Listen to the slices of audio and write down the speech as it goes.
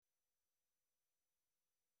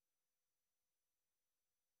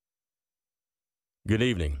Good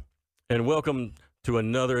evening, and welcome to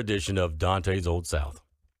another edition of Dante's Old South.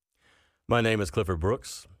 My name is Clifford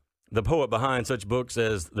Brooks, the poet behind such books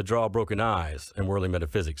as The Draw of Broken Eyes and Worldly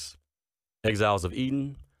Metaphysics, Exiles of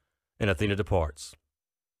Eden, and Athena Departs.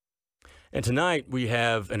 And tonight we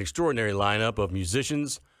have an extraordinary lineup of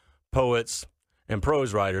musicians, poets, and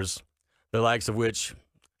prose writers, the likes of which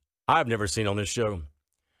I've never seen on this show.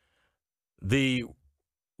 The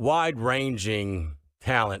wide-ranging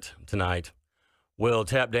talent tonight will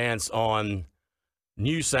tap dance on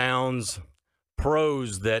new sounds,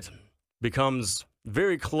 prose that becomes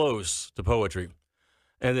very close to poetry,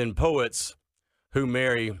 and then poets who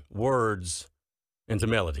marry words into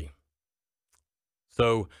melody.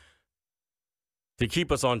 So, to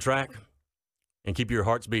keep us on track and keep your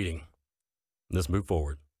hearts beating, let's move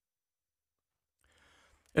forward.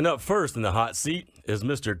 And up first in the hot seat is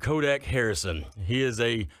Mr. Kodak Harrison. He is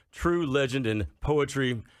a true legend in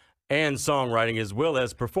poetry and songwriting, as well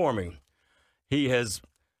as performing. He has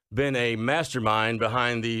been a mastermind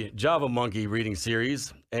behind the Java Monkey reading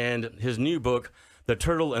series, and his new book, The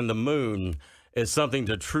Turtle and the Moon, is something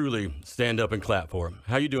to truly stand up and clap for.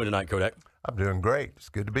 How you doing tonight, Kodak? I'm doing great. It's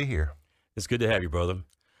good to be here. It's good to have you, brother.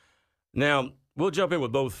 Now, we'll jump in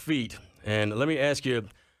with both feet, and let me ask you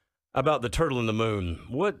about The Turtle and the Moon.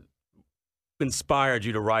 What inspired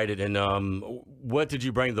you to write it, and what did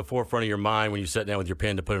you bring to the forefront of your mind when you sat down with your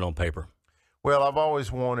pen to put it on paper? Well, I've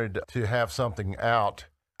always wanted to have something out.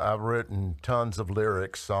 I've written tons of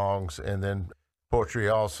lyrics, songs, and then poetry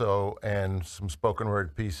also, and some spoken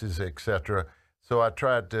word pieces, etc. So I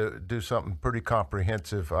tried to do something pretty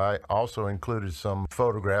comprehensive. I also included some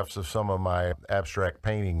photographs of some of my abstract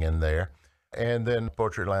painting in there. And then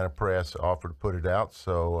Poetry Atlanta Press offered to put it out,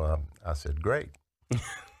 so I said, great.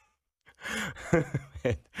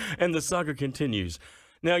 And the saga continues.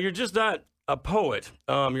 Now, you're just not a poet.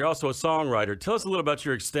 You're also a songwriter. Tell us a little about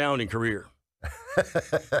your astounding career.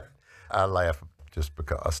 I laugh just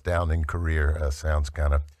because astounding career sounds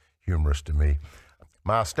kind of humorous to me.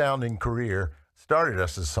 My astounding career started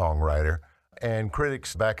as a songwriter, and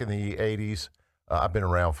critics back in the 80s, I've been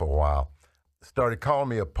around for a while, started calling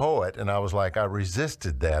me a poet, and I was like, I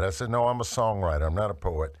resisted that. I said, no, I'm a songwriter. I'm not a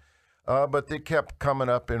poet. But they kept coming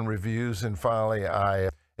up in reviews, and finally I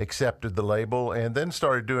accepted the label and then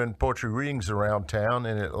started doing poetry readings around town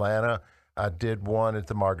in Atlanta. I did one at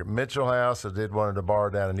the Margaret Mitchell House. I did one at a bar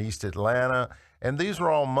down in East Atlanta. And these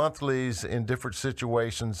were all monthlies in different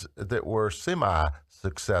situations that were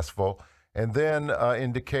semi-successful. And then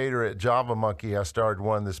in Decatur at Java Monkey, I started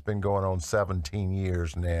one that's been going on 17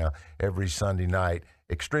 years now, every Sunday night,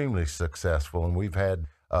 extremely successful. And we've had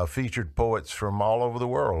featured poets from all over the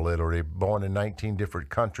world, literally, born in 19 different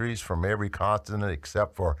countries from every continent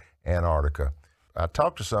except for Antarctica. I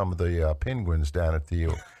talked to some of the penguins down at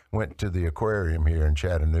went to the aquarium here in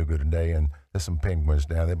Chattanooga today, and there's some penguins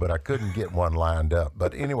down there, but I couldn't get one lined up.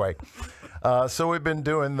 But anyway, so we've been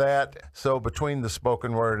doing that. So between the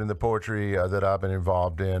spoken word and the poetry that I've been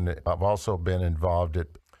involved in, I've also been involved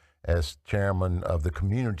as chairman of the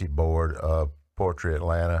community board of Poetry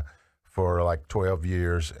Atlanta for like 12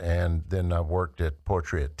 years, and then I worked at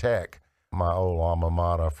Poetry at Tech, my old alma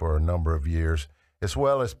mater, for a number of years, as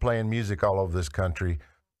well as playing music all over this country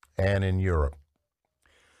and in Europe.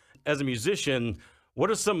 As a musician,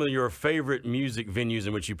 what are some of your favorite music venues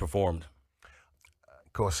in which you performed?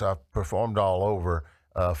 Of course, I've performed all over.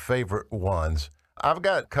 Favorite ones, I've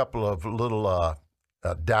got a couple of little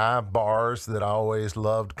dive bars that I always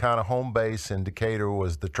loved. Kind of home base in Decatur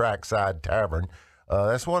was the Trackside Tavern.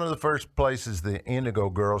 That's one of the first places, the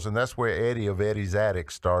Indigo Girls, and that's where Eddie of Eddie's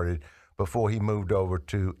Attic started before he moved over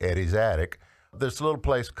to Eddie's Attic. There's a little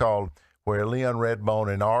place called where Leon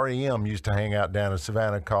Redbone and R.E.M. used to hang out down in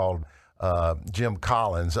Savannah called Jim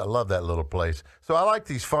Collins. I love that little place. So I like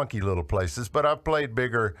these funky little places, but I've played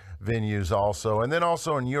bigger venues also, and then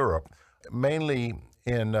also in Europe, mainly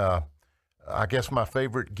in, I guess my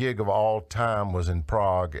favorite gig of all time was in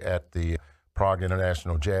Prague at the Prague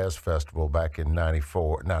International Jazz Festival back in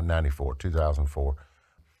 2004.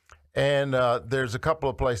 And there's a couple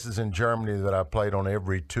of places in Germany that I played on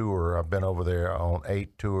every tour. I've been over there on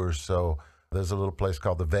 8 tours. So there's a little place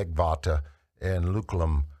called the Wegwarte in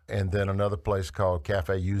Luclum, and then another place called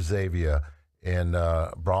Cafe Eusebia in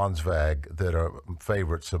Braunschweig that are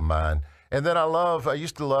favorites of mine. And then I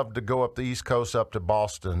used to love to go up the East Coast up to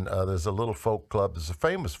Boston. There's a little folk club. There's a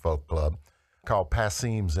famous folk club called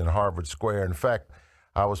Passim's in Harvard Square. In fact,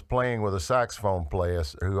 I was playing with a saxophone player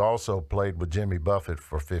who also played with Jimmy Buffett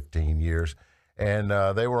for 15 years. And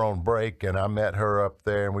they were on break, and I met her up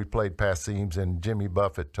there, and we played Passim's, and Jimmy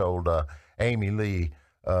Buffett told Amy Lee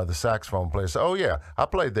the saxophone player. So, oh, yeah, I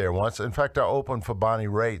played there once. In fact, I opened for Bonnie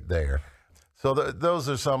Raitt there. So those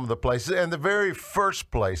are some of the places. And the very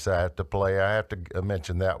first place I have to play, I have to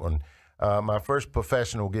mention that one. My first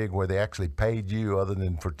professional gig where they actually paid you other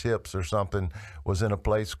than for tips or something was in a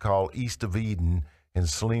place called East of Eden in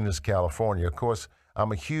Salinas, California. Of course,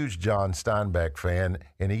 I'm a huge John Steinbeck fan,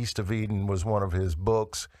 and East of Eden was one of his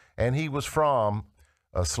books. And he was from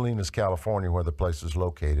Salinas, California, where the place is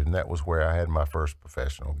located, and that was where I had my first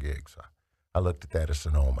professional gig. So I looked at that as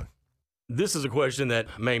an omen. This is a question that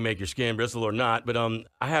may make your skin bristle or not, but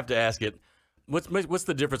I have to ask it. What's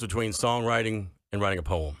the difference between songwriting and writing a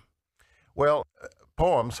poem? Well,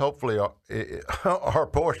 poems hopefully are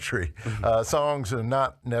poetry. Songs are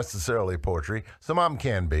not necessarily poetry. Some of them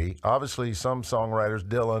can be. Obviously, some songwriters,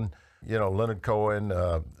 Dylan, Leonard Cohen,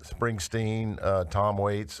 Springsteen, Tom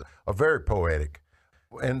Waits, are very poetic.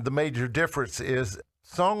 And the major difference is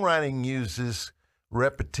songwriting uses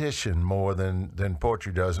repetition more than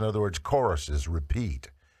poetry does. In other words, choruses, repeat,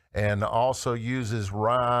 and also uses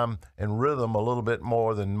rhyme and rhythm a little bit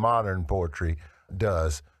more than modern poetry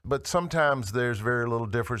does. But sometimes there's very little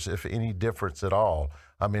difference, if any difference at all.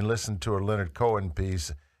 I mean, listen to a Leonard Cohen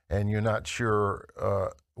piece, and you're not sure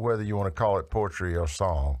whether you want to call it poetry or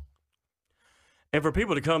song. And for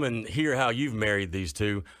people to come and hear how you've married these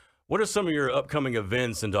two, what are some of your upcoming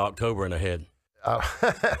events into October and ahead?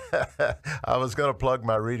 I was going to plug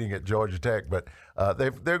my reading at Georgia Tech, but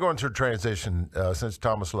they're going through a transition since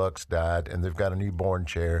Thomas Lux died, and they've got a new Born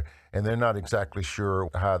chair, and they're not exactly sure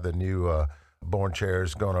how the new Born chair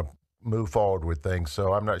is going to move forward with things.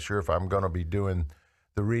 So I'm not sure if I'm going to be doing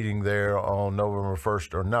the reading there on November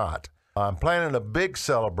 1st or not. I'm planning a big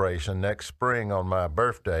celebration next spring on my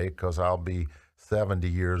birthday because I'll be 70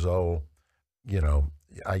 years old.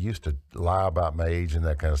 I used to lie about my age and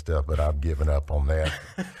that kind of stuff, but I've given up on that.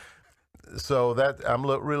 So that I'm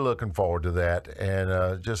really looking forward to that,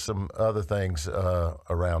 and just some other things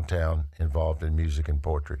around town involved in music and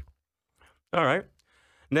poetry. All right.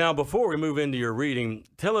 Now, before we move into your reading,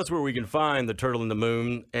 tell us where we can find The Turtle in the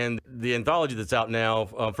Moon and the anthology that's out now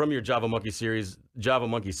from your Java Monkey series, Java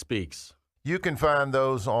Monkey Speaks. You can find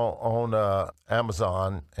those on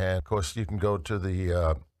Amazon, and of course you can go to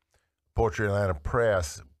the Poetry Atlanta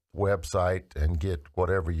Press website and get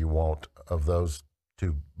whatever you want of those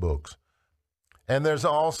two books. And there's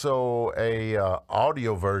also a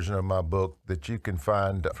audio version of my book that you can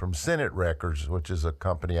find from Senate Records, which is a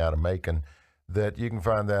company out of Macon, that you can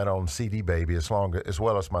find that on CD Baby as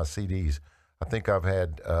well as my CDs. I think I've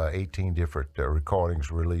had 18 different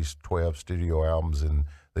recordings released, 12 studio albums, and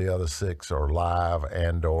the other 6 are live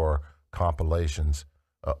and or compilations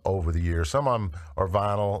over the years. Some of them are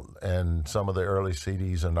vinyl, and some of the early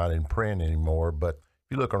CDs are not in print anymore, but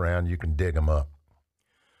if you look around, you can dig them up.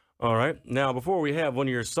 All right. Now, before we have one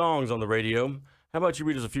of your songs on the radio, how about you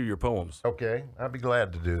read us a few of your poems? Okay, I'd be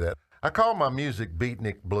glad to do that. I call my music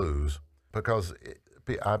beatnik blues because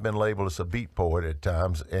I've been labeled as a beat poet at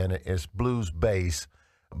times, and it's blues bass,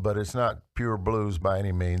 but it's not pure blues by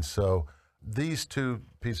any means. So these two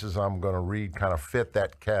pieces I'm going to read kind of fit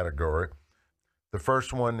that category. The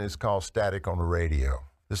first one is called Static on the Radio.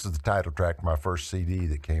 This is the title track of my first CD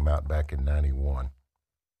that came out back in '91.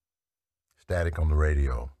 Static on the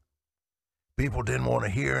Radio. People didn't want to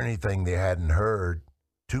hear anything they hadn't heard.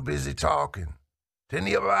 Too busy talking to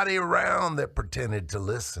anybody around that pretended to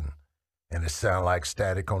listen. And it sounded like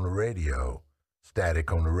static on the radio.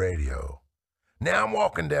 Static on the radio. Now I'm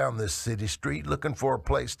walking down this city street looking for a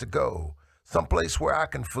place to go. Someplace where I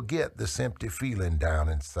can forget this empty feeling down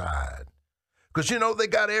inside. 'Cause they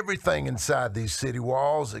got everything inside these city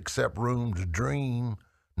walls except room to dream.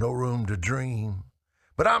 No room to dream.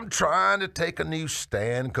 But I'm trying to take a new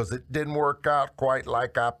stand 'cause it didn't work out quite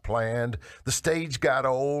like I planned. The stage got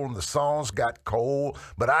old and the songs got cold,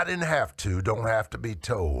 but I didn't have to, don't have to be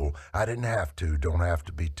told. I didn't have to, don't have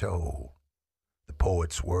to be told. The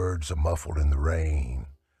poet's words are muffled in the rain,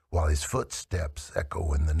 while his footsteps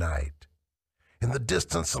echo in the night. In the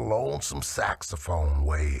distance, a lonesome saxophone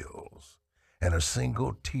wails, and a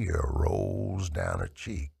single tear rolls down her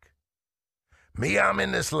cheek. Me, I'm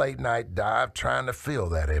in this late night dive trying to fill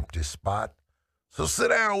that empty spot. So sit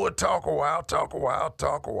down, we'll talk a while, talk a while,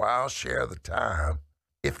 talk a while, share the time.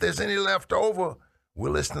 If there's any left over,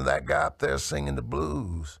 we'll listen to that guy up there singing the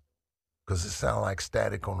blues. 'Cause it sounds like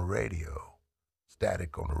static on the radio.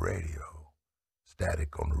 Static on the radio.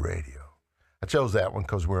 Static on the radio. I chose that one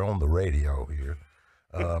because we're on the radio here.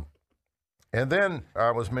 And then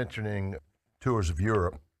I was mentioning tours of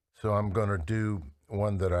Europe, so I'm going to do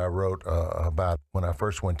one that I wrote about when I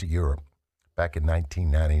first went to Europe back in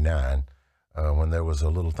 1999 when there was a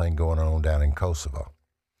little thing going on down in Kosovo.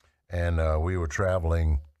 and we were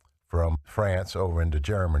traveling from France over into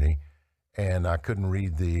Germany, and I couldn't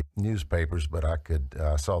read the newspapers, but I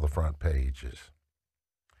saw the front pages.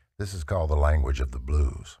 This is called The Language of the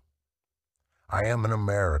Blues. I am an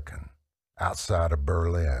American outside of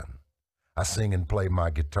Berlin. I sing and play my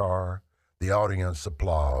guitar. The audience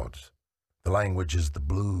applauds. The language is the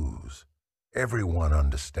blues. Everyone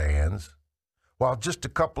understands. While just a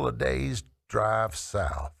couple of days drive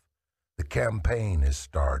south, the campaign has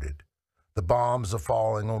started. The bombs are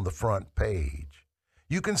falling on the front page.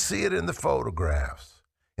 You can see it in the photographs,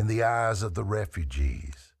 in the eyes of the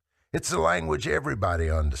refugees. It's a language everybody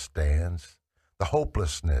understands. The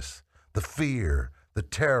hopelessness, the fear, the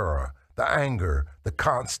terror, the anger, the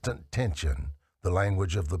constant tension, the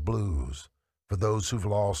language of the blues for those who've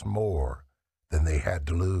lost more than they had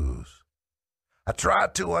to lose. I try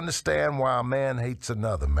to understand why a man hates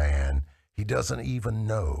another man he doesn't even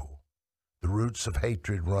know. The roots of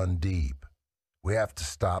hatred run deep. We have to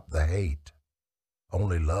stop the hate.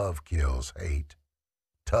 Only love kills hate.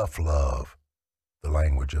 Tough love, the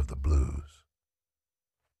language of the blues.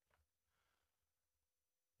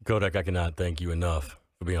 Kodak, I cannot thank you enough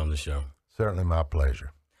for being on the show. Certainly my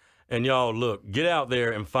pleasure. And y'all, look, get out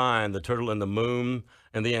there and find The Turtle and the Moon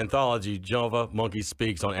and the anthology Java Monkey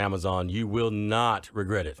Speaks on Amazon. You will not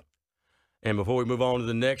regret it. And before we move on to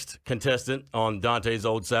the next contestant on Dante's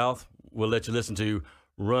Old South, we'll let you listen to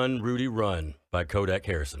Run, Rudy, Run by Kodak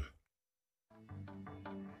Harrison.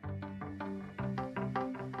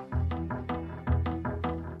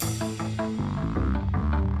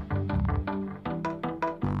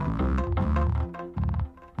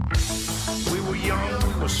 We were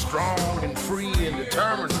young, we were strong and free and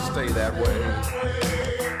determined to stay that way.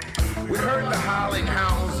 We heard the howling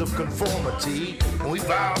hounds of conformity, and we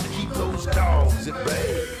vowed to keep those dogs at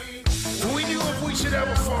bay. For we knew if we should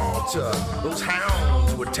ever falter, those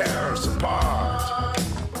hounds would tear us apart.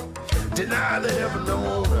 Deny they'd ever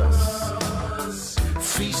known us,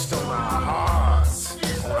 feast on our hearts,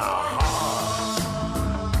 on our hearts.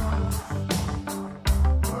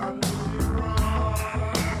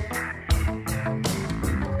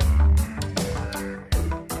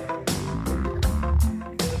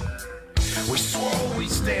 We swore we'd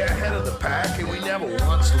stay ahead of the pack, and we never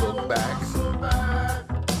once looked back.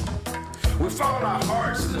 We followed our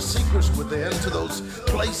hearts and the secrets within to those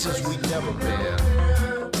places we'd never been.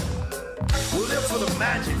 We live for the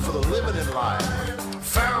magic, for the living in life,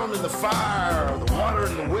 found in the fire, the water,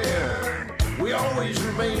 and the wind. We always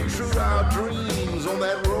remain true to our dreams on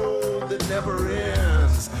that road that never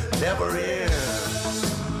ends, never ends.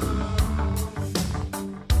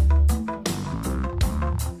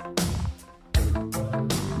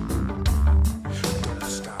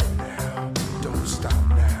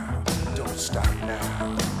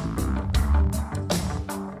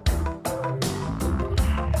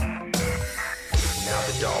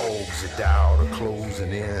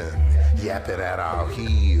 Closing in, yapping at our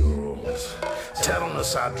heels, telling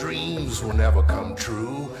us our dreams will never come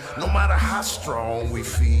true, no matter how strong we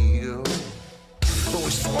feel. But we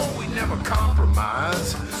swore we'd never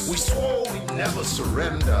compromise, we swore we'd never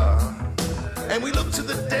surrender. And we look to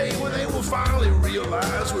the day when they will finally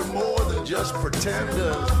realize we're more than just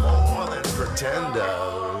pretenders, more than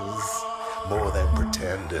pretenders, more than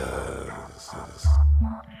pretenders.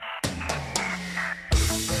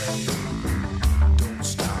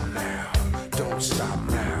 Don't stop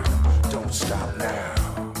now, don't stop now.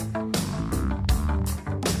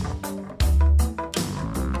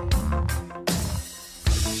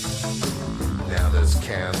 Now there's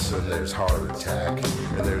cancer, and there's heart attack,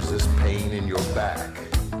 and there's this pain in your back.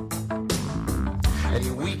 And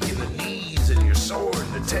you're weak in the knees, and you're sore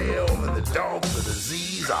in the tail, and the dogs of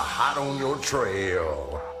disease are hot on your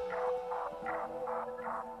trail.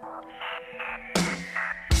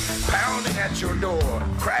 Pounding at your door,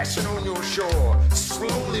 crashing on your shore,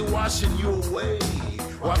 slowly washing you away,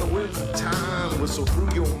 while the winds of time whistle through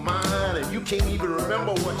your mind, and you can't even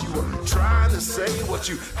remember what you were trying to say, what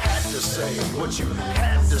you had to say, what you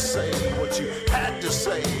had to say, what you had to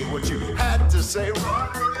say, what you had to say.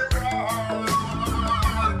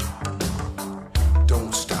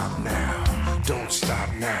 Don't stop now, don't stop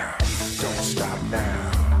now, don't stop now.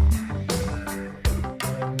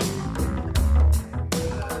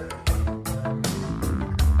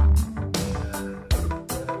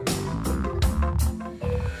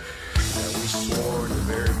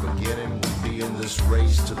 This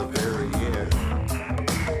race to the very end.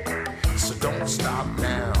 So don't stop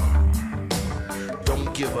now.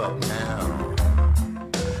 Don't give up now.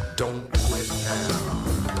 Don't quit now.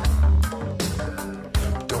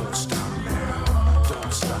 Don't stop now.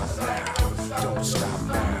 Don't stop now. Don't stop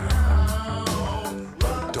now.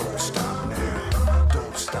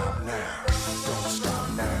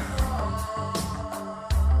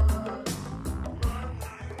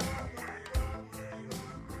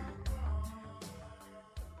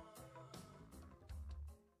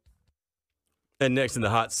 And next in the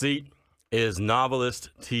hot seat is novelist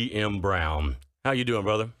T.M. Brown. How you doing,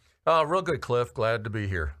 brother? Real good, Cliff. Glad to be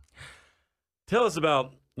here. Tell us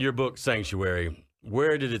about your book, Sanctuary.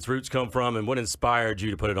 Where did its roots come from, and what inspired you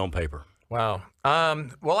to put it on paper? Wow.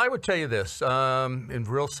 Well, I would tell you this. In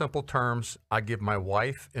real simple terms, I give my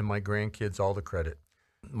wife and my grandkids all the credit.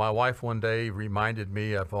 My wife one day reminded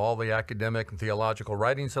me of all the academic and theological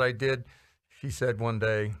writings that I did. She said one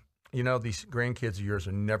day, you know, these grandkids of yours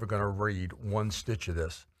are never going to read one stitch of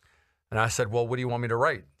this. And I said, well, what do you want me to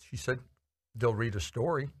write? She said, they'll read a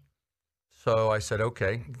story. So I said,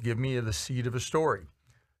 okay, give me the seed of a story.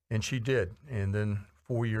 And she did. And then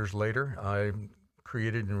 4 years later, I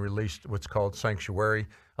created and released what's called Sanctuary,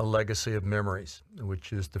 A Legacy of Memories,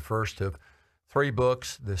 which is the first of 3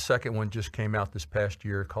 books. The second one just came out this past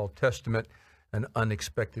year called Testament, An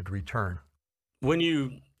Unexpected Return. When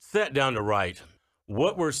you sat down to write,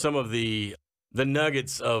 what were some of the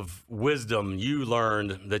nuggets of wisdom you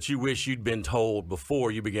learned that you wish you'd been told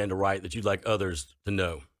before you began to write that you'd like others to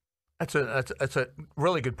know? That's a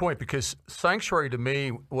really good point, because Sanctuary to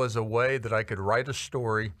me was a way that I could write a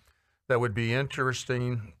story that would be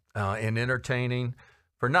interesting and entertaining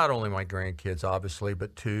for not only my grandkids, obviously,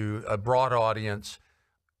 but to a broad audience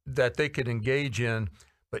that they could engage in,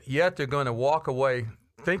 but yet they're going to walk away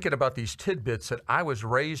thinking about these tidbits that I was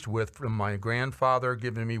raised with from my grandfather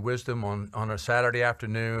giving me wisdom on a Saturday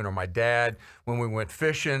afternoon, or my dad when we went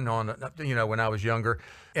fishing when I was younger.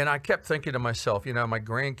 And I kept thinking to myself, my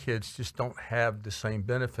grandkids just don't have the same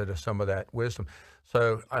benefit of some of that wisdom.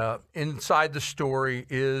 So inside the story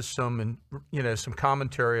is some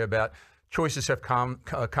commentary about choices have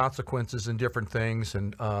consequences and different things,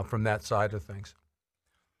 and from that side of things.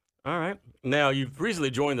 All right. Now, you've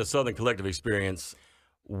recently joined the Southern Collective Experience.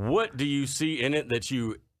 What do you see in it that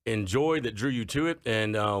you enjoyed, that drew you to it,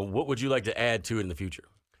 and what would you like to add to it in the future?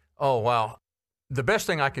 Oh, wow. The best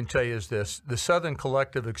thing I can tell you is this. The Southern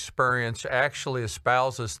Collective Experience actually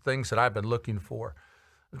espouses things that I've been looking for.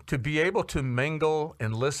 To be able to mingle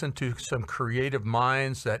and listen to some creative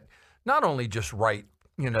minds that not only just write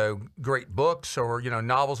great books or,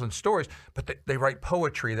 novels and stories, but they write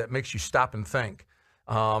poetry that makes you stop and think,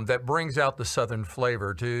 that brings out the Southern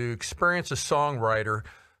flavor. To experience a songwriter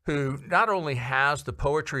who not only has the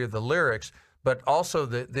poetry of the lyrics, but also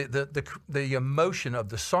the emotion of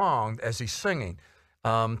the song as he's singing.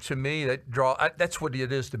 To me, that's what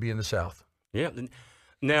it is to be in the South. Yeah.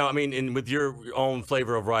 Now, I mean, with your own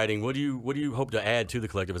flavor of writing, what do you hope to add to the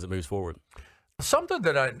collective as it moves forward? Something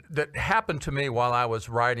that happened to me while I was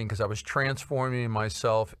writing, because I was transforming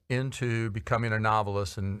myself into becoming a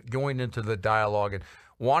novelist and going into the dialogue and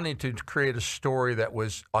wanting to create a story that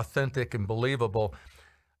was authentic and believable.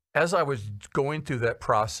 As I was going through that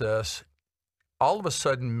process, all of a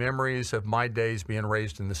sudden memories of my days being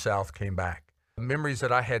raised in the South came back. Memories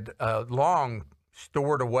that I had long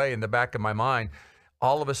stored away in the back of my mind,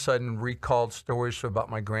 all of a sudden recalled stories about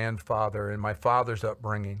my grandfather and my father's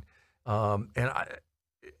upbringing.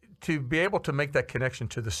 To be able to make that connection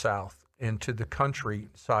to the South and to the country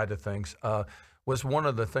side of things was one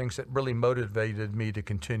of the things that really motivated me to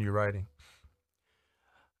continue writing.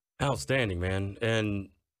 Outstanding, man. And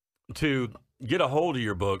to get a hold of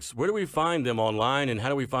your books, where do we find them online, and how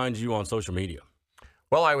do we find you on social media?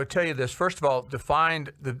 Well, I would tell you this. First of all, to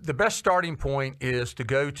find the best starting point is to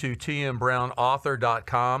go to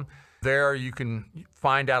tmbrownauthor.com. There you can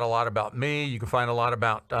find out a lot about me. You can find a lot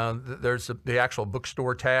about, there's the actual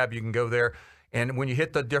bookstore tab. You can go there. And when you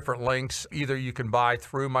hit the different links, either you can buy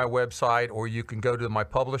through my website, or you can go to my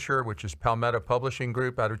publisher, which is Palmetto Publishing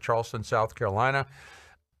Group out of Charleston, South Carolina,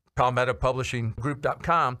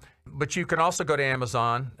 palmettopublishinggroup.com. But you can also go to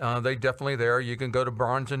Amazon. They're definitely there. You can go to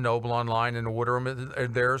Barnes & Noble online and order them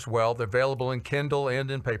there as well. They're available in Kindle and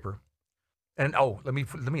in paper. And let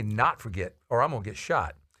me not forget, or I'm going to get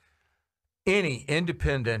shot. Any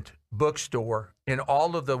independent bookstore in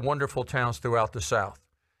all of the wonderful towns throughout the South.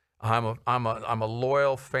 I'm a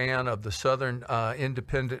loyal fan of the Southern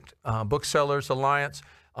Independent Booksellers Alliance,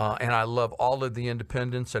 and I love all of the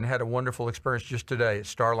independents, and had a wonderful experience just today at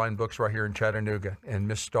Starline Books right here in Chattanooga, and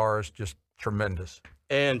Miss Star is just tremendous.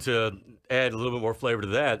 And to add a little bit more flavor to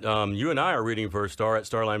that, you and I are reading for Star at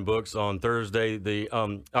Starline Books on Thursday, the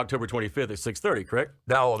October 25th at 6:30, correct?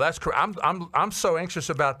 No, that's correct. I'm so anxious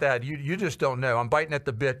about that. You just don't know. I'm biting at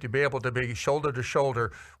the bit to be able to be shoulder to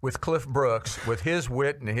shoulder with Cliff Brooks, with his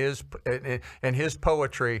wit and his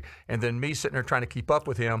poetry, and then me sitting there trying to keep up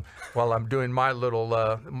with him while I'm doing my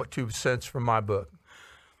little 2 cents from my book.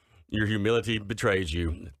 Your humility betrays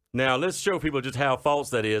you. Now, let's show people just how false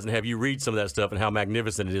that is and have you read some of that stuff and how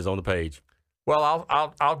magnificent it is on the page. Well,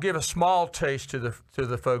 I'll give a small taste to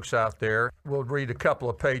the folks out there. We'll read a couple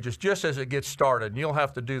of pages just as it gets started, and you'll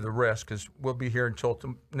have to do the rest because we'll be here until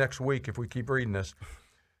next week if we keep reading this.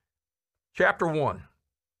 Chapter 1.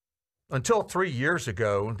 Until 3 years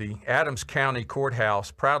ago, the Adams County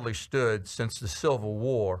Courthouse proudly stood since the Civil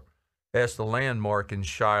War as the landmark in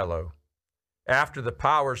Shiloh. After the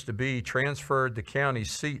powers-to-be transferred the county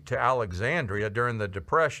seat to Alexandria during the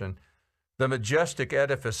Depression, the majestic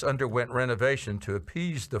edifice underwent renovation to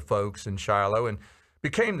appease the folks in Shiloh and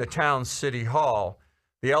became the town's city hall.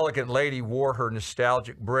 The elegant lady wore her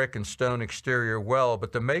nostalgic brick and stone exterior well,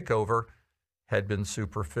 but the makeover had been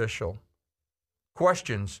superficial.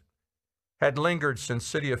 Questions had lingered since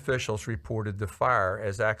city officials reported the fire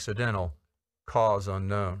as accidental, cause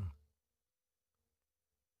unknown.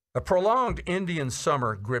 A prolonged Indian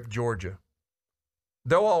summer gripped Georgia.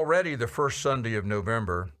 Though already the first Sunday of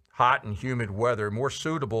November, hot and humid weather, more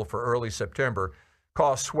suitable for early September,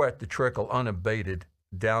 caused sweat to trickle unabated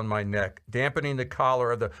down my neck, dampening the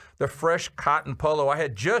collar of the fresh cotton polo I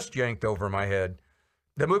had just yanked over my head.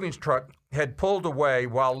 The moving truck had pulled away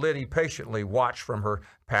while Liddy patiently watched from her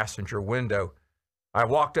passenger window. I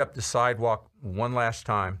walked up the sidewalk one last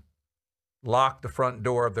time, locked the front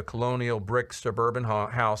door of the colonial brick suburban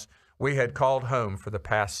house we had called home for the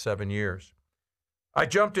past 7 years. I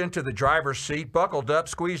jumped into the driver's seat, buckled up,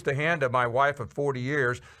 squeezed the hand of my wife of 40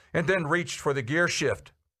 years, and then reached for the gear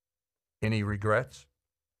shift. Any regrets?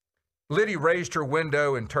 Liddy raised her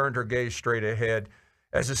window and turned her gaze straight ahead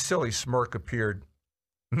as a silly smirk appeared.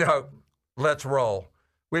 No, let's roll.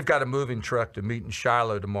 We've got a moving truck to meet in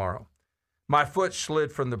Shiloh tomorrow. My foot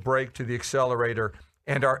slid from the brake to the accelerator,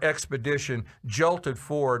 and our expedition jolted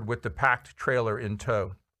forward with the packed trailer in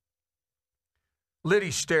tow.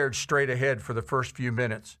 Liddy stared straight ahead for the first few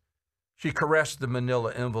minutes. She caressed the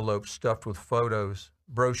manila envelope stuffed with photos,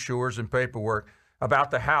 brochures, and paperwork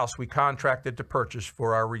about the house we contracted to purchase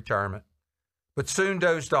for our retirement, but soon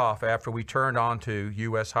dozed off after we turned onto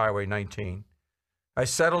U.S. Highway 19. I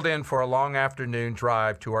settled in for a long afternoon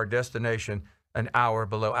drive to our destination an hour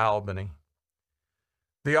below Albany.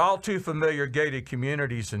 The all-too-familiar gated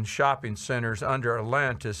communities and shopping centers under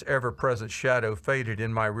Atlantis' ever-present shadow faded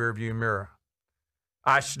in my rearview mirror.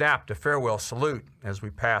 I snapped a farewell salute as we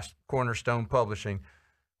passed Cornerstone Publishing,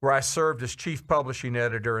 where I served as chief publishing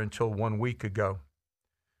editor until 1 week ago.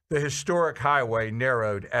 The historic highway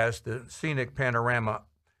narrowed as the scenic panorama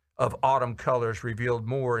of autumn colors revealed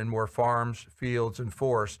more and more farms, fields, and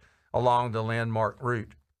forests along the landmark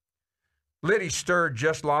route. Liddy stirred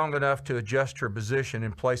just long enough to adjust her position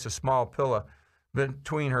and place a small pillow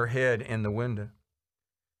between her head and the window.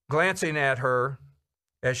 Glancing at her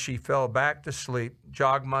as she fell back to sleep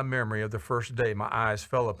jogged my memory of the first day my eyes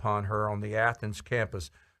fell upon her on the Athens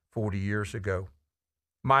campus 40 years ago.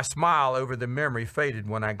 My smile over the memory faded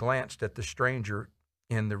when I glanced at the stranger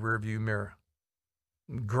in the rearview mirror.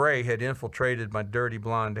 Gray had infiltrated my dirty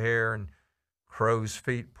blonde hair, and crow's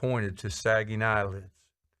feet pointed to sagging eyelids.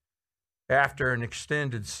 After an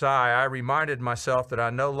extended sigh, I reminded myself that I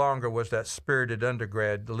no longer was that spirited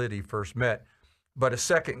undergrad Liddy first met, but a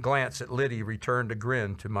second glance at Liddy returned a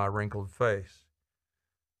grin to my wrinkled face.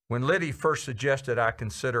 When Liddy first suggested I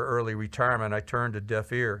consider early retirement, I turned a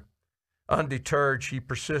deaf ear. Undeterred, she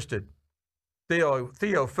persisted.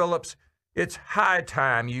 Theo Phillips, it's high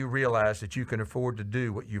time you realize that you can afford to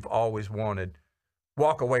do what you've always wanted.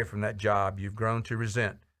 Walk away from that job you've grown to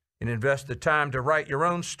resent and invest the time to write your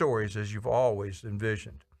own stories as you've always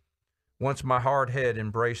envisioned. Once my hard head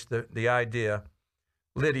embraced the idea,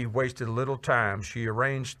 Liddy wasted little time. She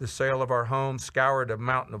arranged the sale of our home, scoured a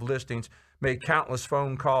mountain of listings, made countless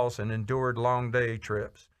phone calls, and endured long day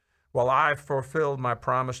trips, while I fulfilled my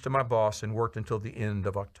promise to my boss and worked until the end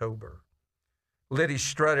of October. Liddy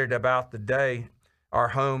strutted about the day our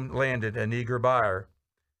home landed an eager buyer,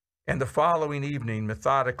 and the following evening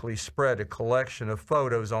methodically spread a collection of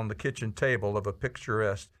photos on the kitchen table of a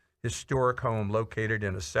picturesque, historic home located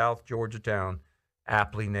in a South Georgia town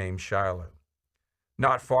aptly named Shiloh.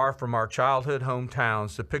 Not far from our childhood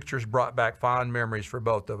hometowns, the pictures brought back fond memories for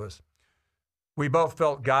both of us. We both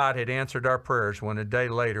felt God had answered our prayers when a day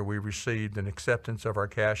later we received an acceptance of our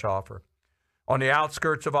cash offer. On the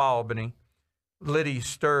outskirts of Albany, Liddy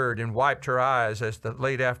stirred and wiped her eyes as the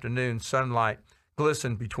late afternoon sunlight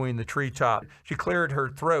glistened between the treetops. She cleared her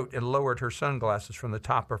throat and lowered her sunglasses from the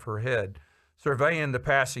top of her head. Surveying the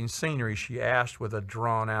passing scenery, she asked with a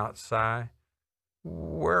drawn-out sigh,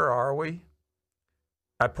 "Where are we?"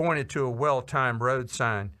 I pointed to a well-timed road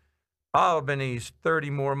sign. "Albany's 30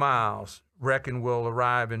 more miles. Reckon we'll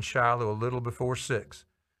arrive in Shiloh a little before 6.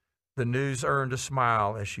 The news earned a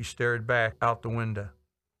smile as she stared back out the window.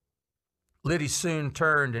 Liddy soon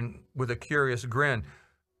turned and with a curious grin,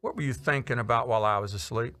 "What were you thinking about while I was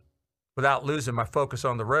asleep?" Without losing my focus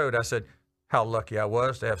on the road, I said, how lucky I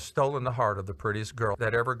was to have stolen the heart of the prettiest girl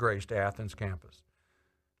that ever graced Athens campus.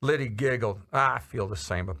 Liddy giggled. "I feel the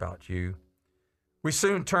same about you." We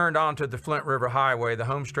soon turned onto the Flint River Highway, the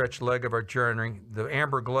homestretch leg of our journey. The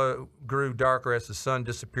amber glow grew darker as the sun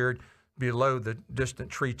disappeared below the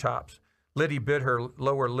distant treetops. Liddy bit her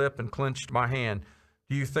lower lip and clenched my hand.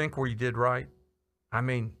 "Do you think we did right? I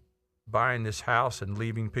mean, buying this house and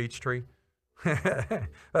leaving Peachtree?"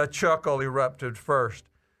 A chuckle erupted first.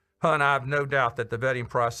 "Hun, I have no doubt that the vetting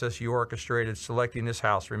process you orchestrated selecting this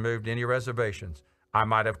house removed any reservations I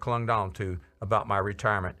might have clung on to about my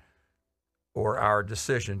retirement or our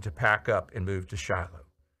decision to pack up and move to Shiloh."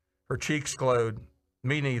 Her cheeks glowed.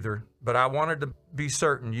 "Me neither, but I wanted to be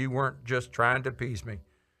certain you weren't just trying to appease me.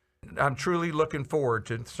 I'm truly looking forward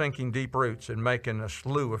to sinking deep roots and making a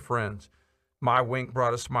slew of friends." My wink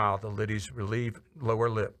brought a smile to Liddy's relieved lower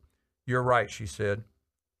lip. "You're right," she said.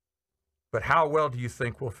 "But how well do you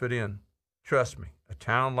think we'll fit in? Trust me, a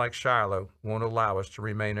town like Shiloh won't allow us to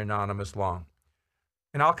remain anonymous long."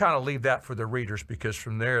 And I'll kind of leave that for the readers, because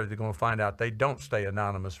from there they're going to find out they don't stay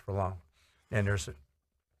anonymous for long. And there's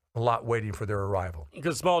a lot waiting for their arrival.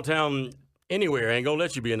 Because small town anywhere ain't going to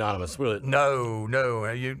let you be anonymous, will it? No.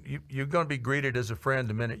 You're going to be greeted as a friend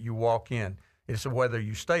the minute you walk in. It's whether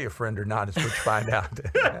you stay a friend or not is what you find out.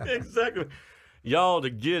 Exactly. Y'all, to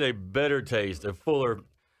get a better taste, a fuller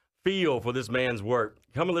feel for this man's work,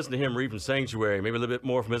 come and listen to him read from Sanctuary, maybe a little bit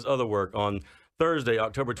more from his other work on Thursday,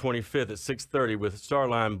 October 25th at 6:30 with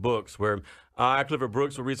Starline Books, where I, Clifford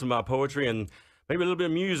Brooks, will read some of my poetry, and maybe a little bit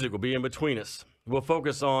of music will be in between us. We'll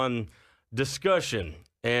focus on discussion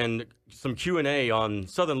and some Q&A on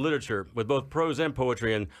Southern literature with both prose and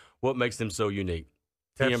poetry and what makes them so unique.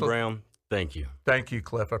 T.M. Brown, thank you. Thank you,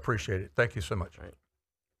 Cliff. I appreciate it. Thank you so much. Right.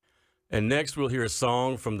 And next we'll hear a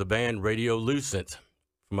song from the band Radio Lucent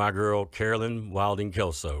from my girl Carolyn Wilding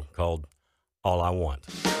Kelso called All I Want.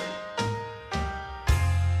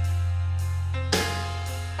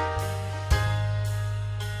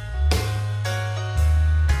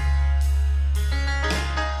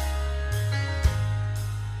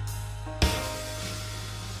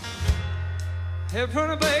 Hey,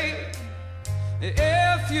 pretty babe,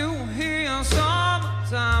 if you hear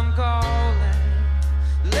summertime calling,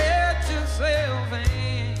 let yourself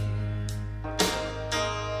in.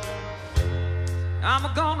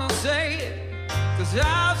 I'm gonna say it, 'cause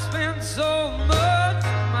I've spent so much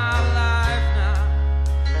of my life now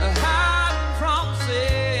hiding from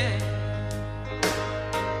sin.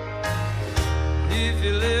 If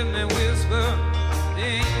you let me whisper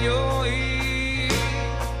in your ear,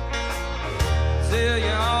 tell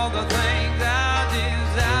you all the things I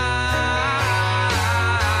desire.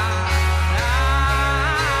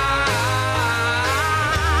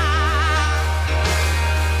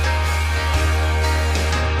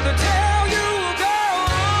 To tell you, girl,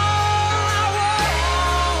 all I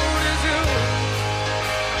want is you,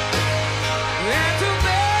 and to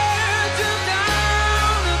bed you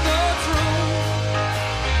down in the truth.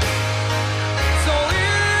 So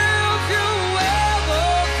if you ever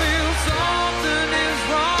feel something is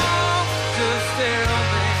wrong, just tell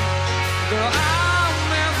me, girl, I'll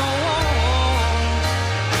never want.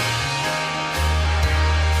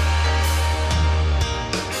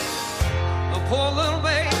 Poor little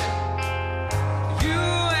baby, you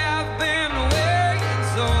have been waiting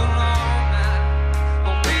so long now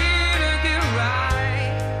for me to get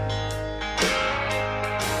right.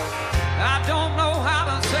 I don't know how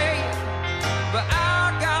to say it, but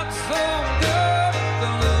I got so good at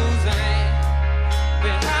the losing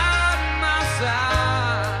behind my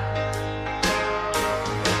side.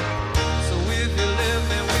 So if you let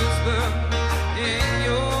me whisper in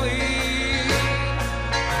your ear,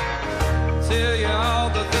 tell you all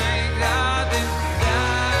the things I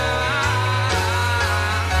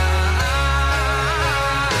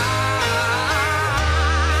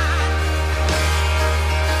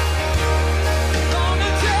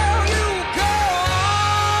gonna tell you, girl,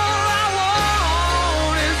 all I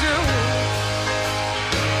want is you,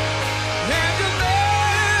 and to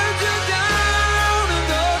bed you down in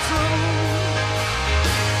the truth.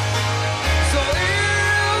 So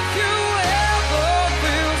if you ever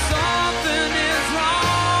feel something is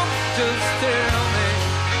wrong, just tell me,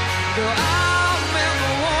 girl, I'll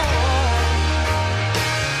never want.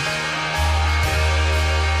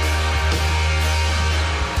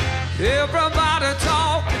 Everybody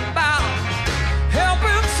talking about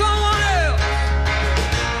helping someone else.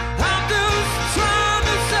 I'm just trying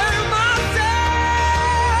to save myself.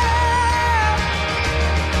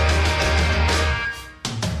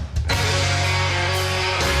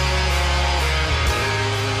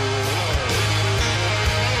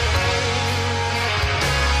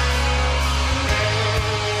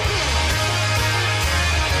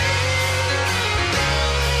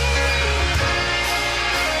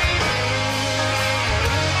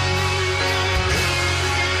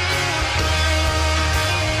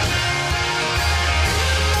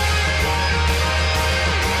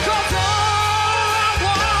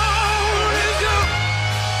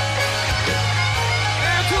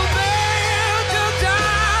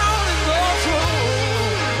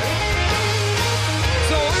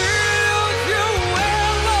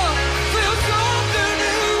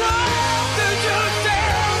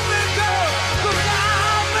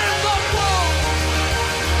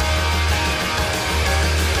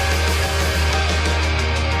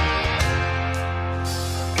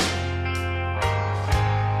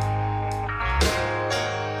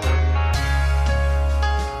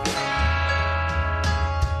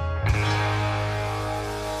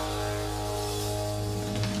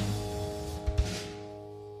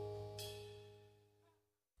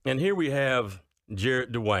 And here we have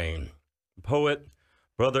Jarrett Duane, poet,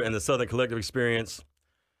 brother in the Southern Collective Experience,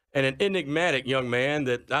 and an enigmatic young man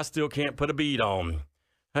that I still can't put a beat on.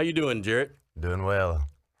 How you doing, Jarrett? Doing well.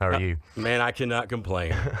 How are you? Man, I cannot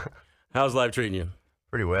complain. How's life treating you?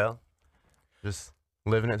 Pretty well. Just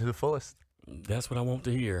living it to the fullest. That's what I want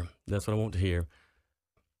to hear. That's what I want to hear.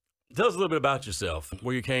 Tell us a little bit about yourself,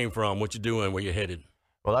 where you came from, what you're doing, where you're headed.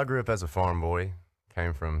 Well, I grew up as a farm boy.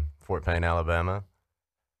 Came from Fort Payne, Alabama.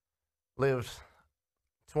 Lived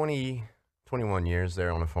 21 years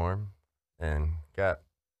there on a farm and got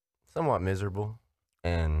somewhat miserable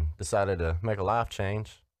and decided to make a life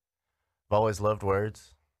change. I've always loved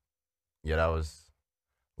words, yet I was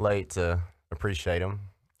late to appreciate them.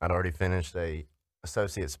 I'd already finished a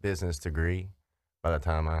associate's business degree by the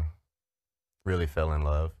time I really fell in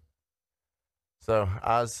love. So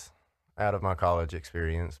I was out of my college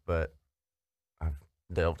experience, but I've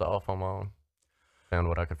delved off on my own, found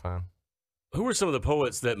what I could find. Who are some of the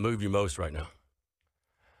poets that move you most right now?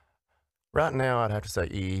 Right now, I'd have to say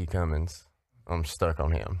E.E. Cummings. I'm stuck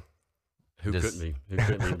on him. Who couldn't be? Who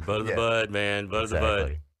couldn't be? Bud of the Bud, man. Bud of the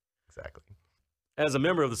Bud. Exactly. As a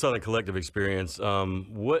member of the Southern Collective Experience,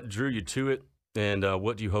 what drew you to it, and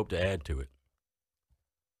what do you hope to add to it?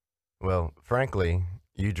 Well, frankly,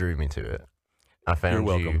 you drew me to it. I found You're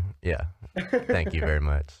welcome. you. Yeah. Thank you very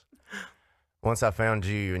much. Once I found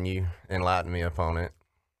you and you enlightened me upon it,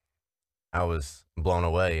 I was blown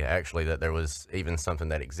away, actually, that there was even something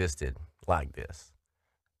that existed like this.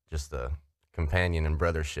 Just the companion and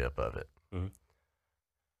brothership of it. Mm-hmm.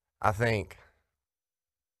 I think,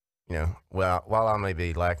 you know, well, while I may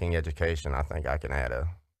be lacking education, I think I can add a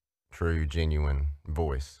true, genuine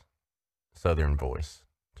voice, Southern voice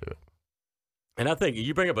to it. And I think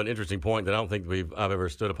you bring up an interesting point that I don't think I've ever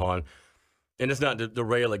stood upon, and it's not to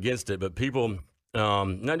rail against it, but people,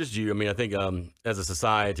 not just you, I mean, I think as a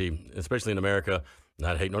society, especially in America,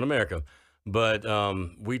 not hating on America, but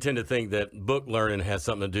we tend to think that book learning has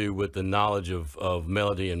something to do with the knowledge of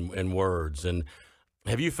melody and words. And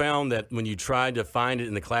have you found that when you tried to find it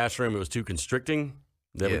in the classroom, it was too constricting?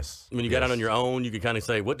 That Yes. When you got out on your own, you could kind of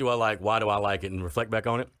say, what do I like? Why do I like it? And reflect back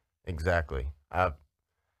on it? Exactly.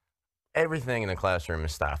 Everything in the classroom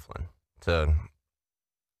is stifling to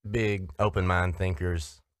big, open mind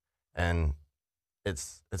thinkers, and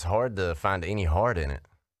it's hard to find any heart in it.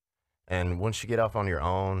 And once you get off on your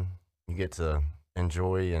own, you get to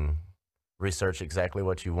enjoy and research exactly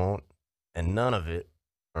what you want, and none of it,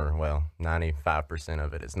 or well, 95%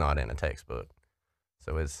 of it is not in a textbook.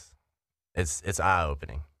 So it's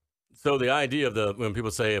eye-opening. So the idea of when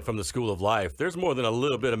people say from the school of life, there's more than a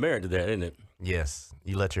little bit of merit to that, isn't it? Yes,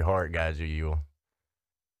 you let your heart guide you,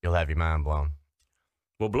 you'll have your mind blown.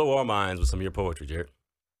 Well, blow our minds with some of your poetry, Jarrett.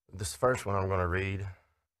 This first one I'm going to read, I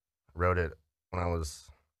wrote it when I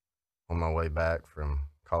was on my way back from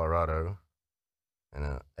Colorado in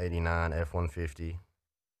a 89 F-150.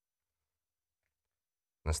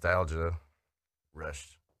 Nostalgia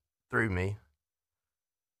rushed through me.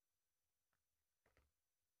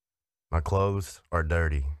 My clothes are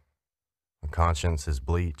dirty. My conscience is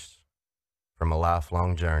bleached from a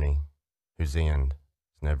lifelong journey whose end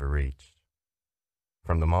is never reached.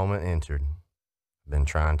 From the moment entered, I've been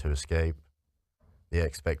trying to escape the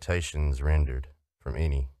expectations rendered from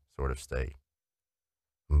any sort of state.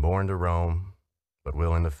 I'm born to roam, but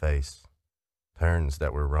willing to face turns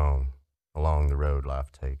that were wrong along the road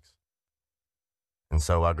life takes. And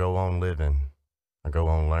so I go on living, I go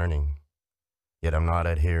on learning, yet I'm not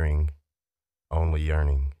adhering, only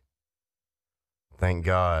yearning. Thank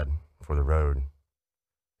God for the road.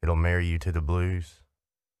 It'll marry you to the blues.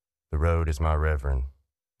 The road is my reverend.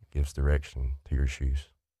 It gives direction to your shoes.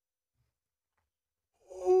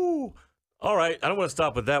 Ooh. All right. I don't want to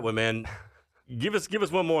stop with that one, man. Give us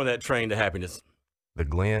one more on that train to happiness. The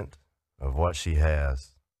glint of what she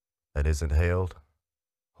has that isn't held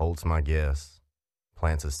holds my guess,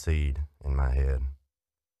 plants a seed in my head.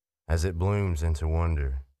 As it blooms into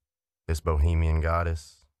wonder, this bohemian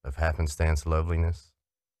goddess of happenstance loveliness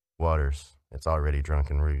waters its already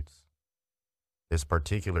drunken roots. This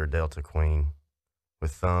particular Delta queen,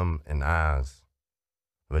 with thumb and eyes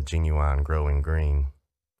of a genuine growing green,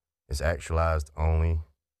 is actualized only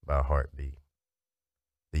by a heartbeat.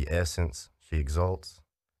 The essence she exalts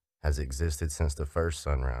has existed since the first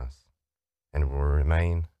sunrise, and will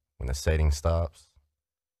remain when the setting stops,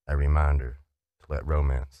 a reminder to let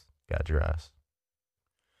romance guide your eyes.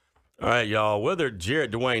 All right, y'all. Whether Jarrett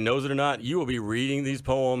Duane knows it or not, you will be reading these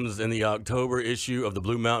poems in the October issue of the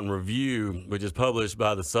Blue Mountain Review, which is published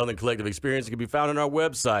by the Southern Collective Experience. It can be found on our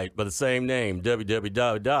website by the same name,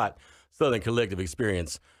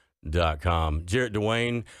 www.southerncollectiveexperience.com. Jared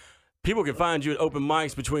Duane, people can find you at open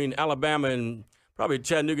mics between Alabama and probably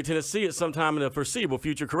Chattanooga, Tennessee at some time in the foreseeable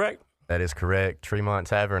future, correct? That is correct. Tremont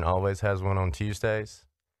Tavern always has one on Tuesdays,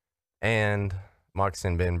 and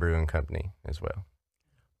Moccasin Bend Brewing Company as well.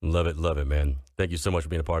 Love it, man. Thank you so much for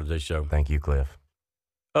being a part of today's show. Thank you, Cliff.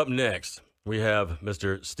 Up next, we have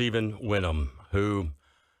Mr. Stephen Wenham, who,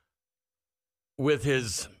 with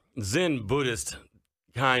his Zen Buddhist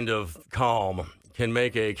kind of calm, can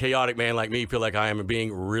make a chaotic man like me feel like I am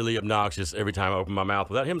being really obnoxious every time I open my mouth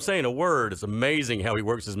without him saying a word. It's amazing how he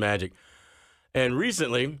works his magic. And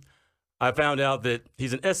recently, I found out that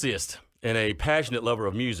he's an essayist and a passionate lover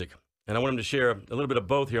of music. And I want him to share a little bit of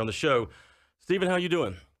both here on the show. Stephen, how you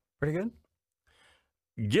doing? Pretty good.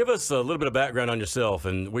 Give us a little bit of background on yourself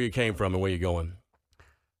and where you came from and where you're going.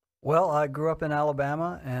 Well, I grew up in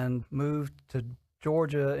Alabama and moved to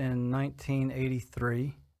Georgia in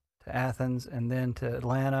 1983, to Athens, and then to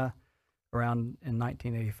Atlanta around in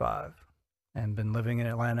 1985, and been living in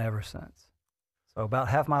Atlanta ever since. So about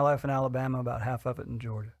half my life in Alabama, about half of it in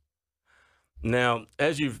Georgia. Now,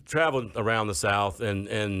 as you've traveled around the South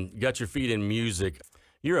and got your feet in music,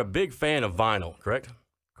 you're a big fan of vinyl, correct?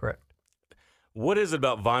 Correct. What is it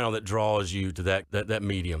about vinyl that draws you to that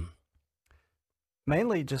medium?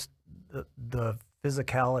 Mainly just the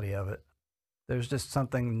physicality of it. There's just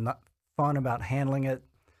something fun about handling it.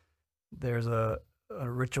 There's a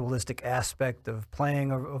ritualistic aspect of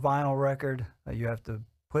playing a vinyl record. You have to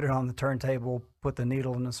put it on the turntable, put the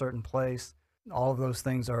needle in a certain place. All of those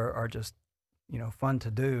things are just, fun to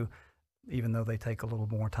do, even though they take a little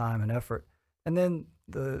more time and effort. And then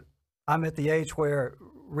I'm at the age where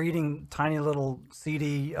reading tiny little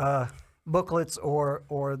CD booklets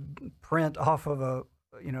or print off of a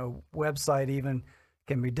website even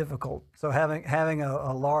can be difficult. So having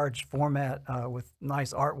a large format with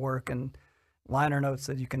nice artwork and liner notes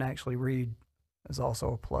that you can actually read is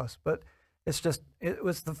also a plus. But it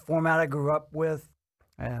was the format I grew up with,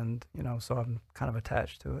 and so I'm kind of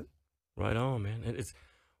attached to it. Right on, man. And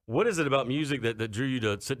what is it about music that drew you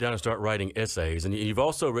to sit down and start writing essays? And you've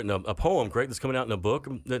also written a poem, correct, that's coming out in a book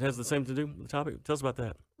that has the same to do with the topic. Tell us about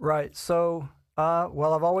that. Right. So,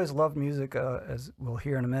 well, I've always loved music, as we'll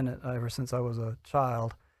hear in a minute, ever since I was a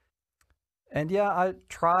child. And yeah, I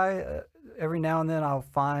try every now and then I'll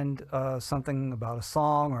find something about a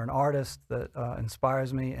song or an artist that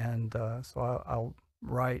inspires me, and so I'll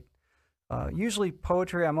write. Usually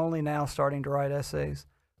poetry. I'm only now starting to write essays,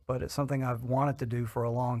 but it's something I've wanted to do for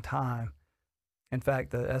a long time. In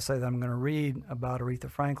fact, the essay that I'm going to read about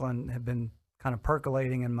Aretha Franklin had been kind of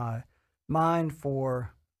percolating in my mind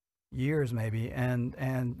for years maybe, and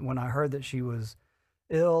when I heard that she was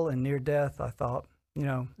ill and near death, I thought,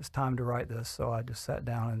 it's time to write this. So I just sat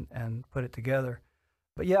down and put it together.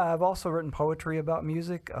 But yeah, I've also written poetry about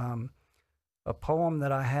music. A poem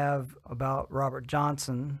that I have about Robert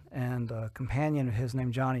Johnson and a companion of his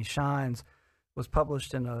named Johnny Shines was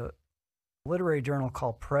published in a literary journal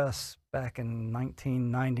called Press back in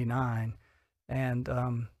 1999.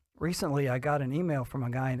 And recently I got an email from a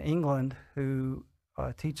guy in England who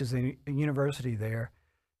teaches a university there,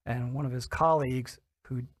 and one of his colleagues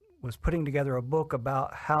who was putting together a book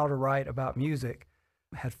about how to write about music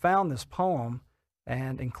had found this poem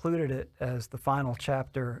and included it as the final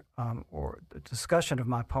chapter, or the discussion of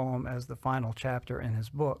my poem as the final chapter in his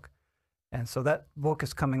book. And so that book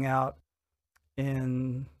is coming out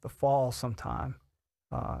in the fall sometime.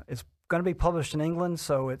 It's going to be published in England,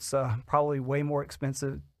 so it's probably way more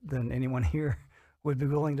expensive than anyone here would be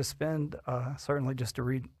willing to spend, certainly just to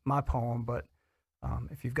read my poem. But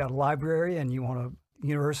if you've got a library and you want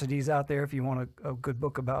universities out there, if you want a good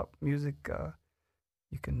book about music,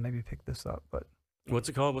 you can maybe pick this up. But what's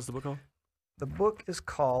it called? What's the book called? The book is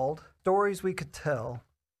called Stories We Could Tell,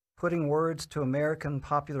 Putting Words to American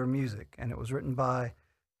Popular Music, and it was written by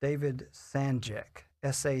David Sanjek,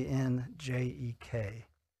 Sanjek.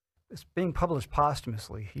 It's being published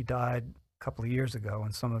posthumously. He died a couple of years ago,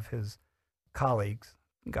 and some of his colleagues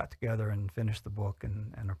got together and finished the book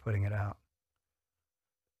and are putting it out.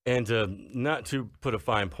 And not to put a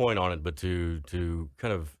fine point on it, but to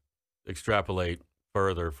kind of extrapolate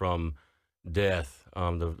further from death,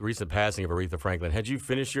 the recent passing of Aretha Franklin. Had you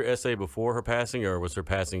finished your essay before her passing, or was her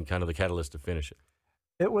passing kind of the catalyst to finish it?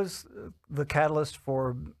 It was the catalyst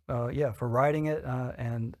for writing it,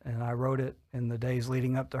 and I wrote it in the days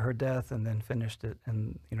leading up to her death, and then finished it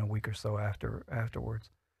in a week or so afterwards.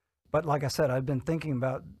 But like I said, I've been thinking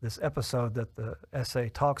about this episode that the essay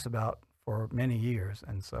talks about for many years,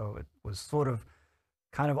 and so it was sort of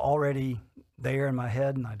kind of already there in my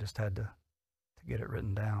head, and I just had to get it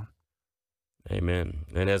written down. Amen.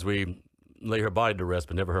 And as we lay her body to rest,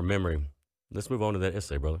 but never her memory. Let's move on to that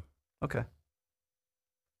essay, brother. Okay.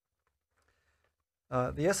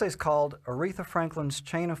 The essay is called Aretha Franklin's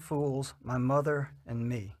Chain of Fools, My Mother and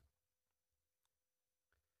Me.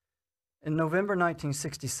 In November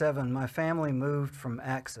 1967, my family moved from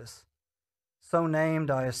Axis, so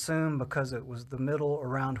named, I assume, because it was the middle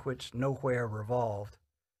around which nowhere revolved,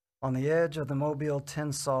 on the edge of the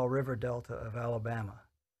Mobile-Tensaw River Delta of Alabama,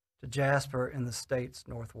 to Jasper in the state's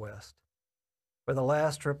northwest, where the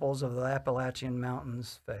last ripples of the Appalachian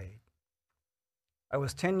Mountains fade. I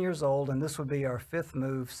was 10 years old, and this would be our 5th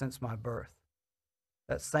move since my birth.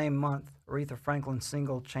 That same month, Aretha Franklin's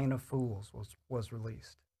single Chain of Fools was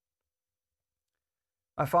released.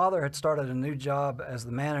 My father had started a new job as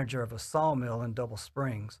the manager of a sawmill in Double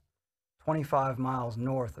Springs, 25 miles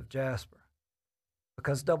north of Jasper.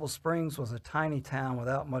 Because Double Springs was a tiny town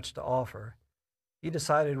without much to offer, he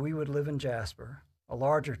decided we would live in Jasper, a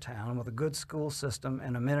larger town with a good school system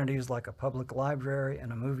and amenities like a public library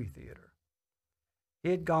and a movie theater. He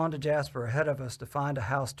had gone to Jasper ahead of us to find a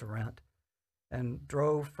house to rent and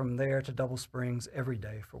drove from there to Double Springs every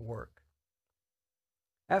day for work.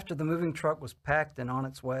 After the moving truck was packed and on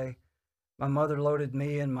its way, my mother loaded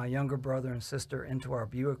me and my younger brother and sister into our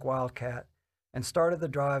Buick Wildcat and started the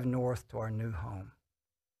drive north to our new home.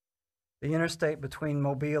 The interstate between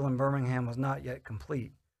Mobile and Birmingham was not yet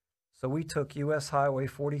complete, so we took U.S. Highway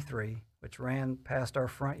 43, which ran past our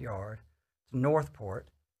front yard, to Northport,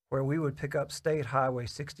 where we would pick up State Highway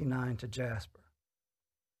 69 to Jasper.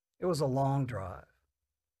 It was a long drive.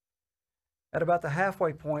 At about the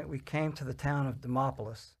halfway point, we came to the town of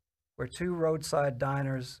Demopolis, where 2 roadside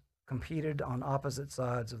diners competed on opposite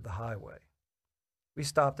sides of the highway. We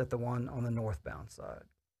stopped at the one on the northbound side.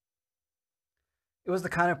 It was the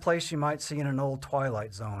kind of place you might see in an old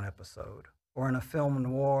Twilight Zone episode, or in a film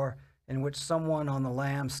noir in which someone on the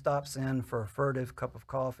lam stops in for a furtive cup of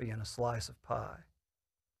coffee and a slice of pie.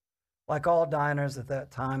 Like all diners at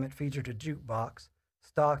that time, it featured a jukebox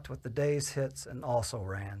stocked with the day's hits and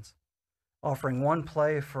also-rans, offering 1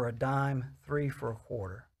 play for a dime, 3 for a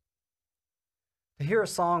quarter. To hear a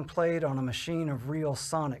song played on a machine of real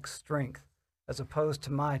sonic strength, as opposed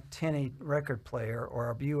to my tinny record player or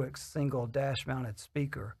our Buick's single dash-mounted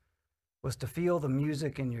speaker, was to feel the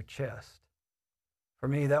music in your chest. For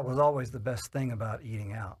me, that was always the best thing about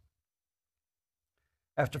eating out.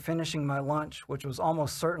 After finishing my lunch, which was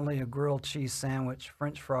almost certainly a grilled cheese sandwich,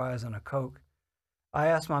 French fries, and a Coke, I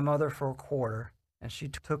asked my mother for a quarter, and she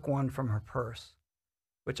took one from her purse,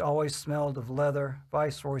 which always smelled of leather,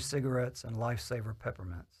 Viceroy cigarettes, and Lifesaver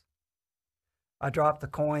peppermints. I dropped the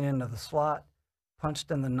coin into the slot,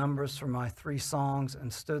 punched in the numbers for my 3 songs,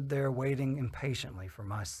 and stood there waiting impatiently for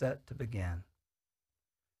my set to begin.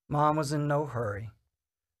 Mom was in no hurry.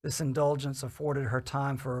 This indulgence afforded her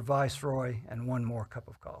time for a Viceroy and 1 more cup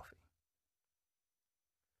of coffee.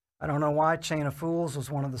 I don't know why Chain of Fools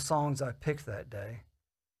was one of the songs I picked that day.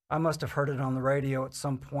 I must have heard it on the radio at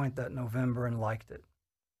some point that November and liked it.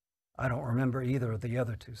 I don't remember either of the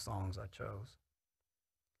other 2 songs I chose.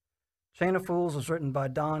 Chain of Fools was written by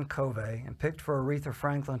Don Covey and picked for Aretha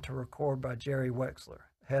Franklin to record by Jerry Wexler,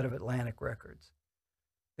 head of Atlantic Records.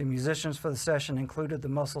 The musicians for the session included the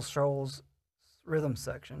Muscle Shoals rhythm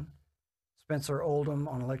section, Spencer Oldham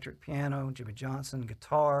on electric piano, Jimmy Johnson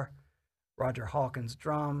guitar, Roger Hawkins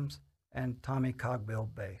drums, and Tommy Cogbill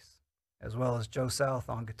bass, as well as Joe South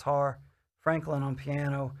on guitar, Franklin on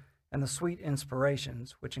piano, and the Sweet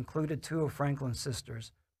Inspirations, which included 2 of Franklin's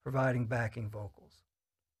sisters providing backing vocals.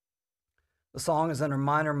 The song is in a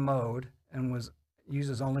minor mode and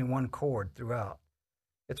uses only 1 chord throughout.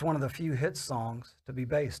 It's one of the few hit songs to be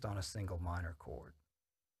based on a single minor chord.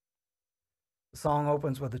 The song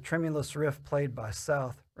opens with a tremulous riff played by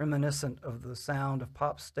South, reminiscent of the sound of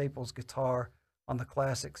Pop Staples' guitar on the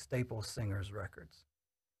classic Staples Singers records.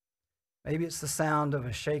 Maybe it's the sound of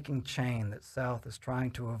a shaking chain that South is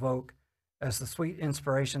trying to evoke as the Sweet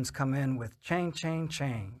Inspirations come in with Chain, Chain,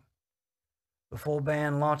 Chain. The full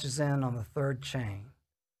band launches in on the 3rd chain,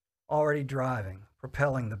 already driving,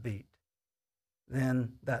 propelling the beat.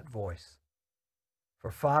 Then that voice. For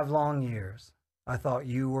 5 long years, I thought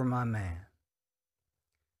you were my man.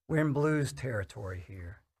 We're in blues territory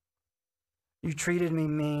here. You treated me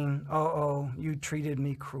mean, oh, you treated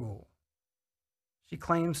me cruel. She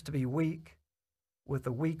claims to be weak, with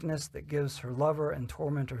the weakness that gives her lover and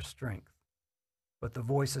tormentor strength, but the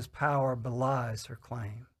voice's power belies her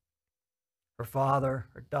claim. Her father,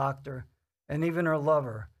 her doctor, and even her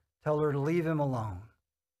lover tell her to leave him alone,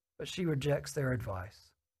 but she rejects their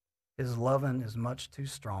advice. His lovin' is much too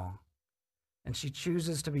strong, and she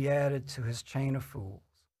chooses to be added to his chain of fools.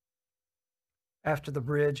 After the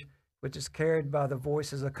bridge, which is carried by the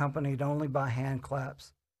voices accompanied only by hand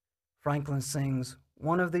claps, Franklin sings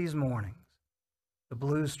One of These Mornings, the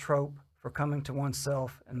blues trope for coming to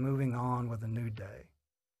oneself and moving on with a new day.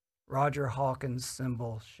 Roger Hawkins'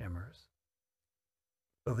 cymbal shimmers.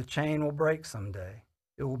 Though the chain will break someday,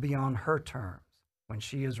 it will be on her terms when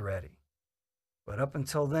she is ready. But up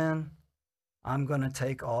until then, I'm going to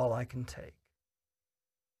take all I can take.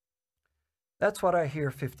 That's what I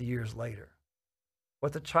hear 50 years later.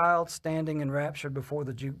 What the child standing enraptured before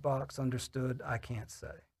the jukebox understood, I can't say.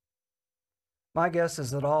 My guess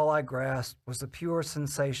is that all I grasped was the pure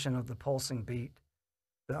sensation of the pulsing beat,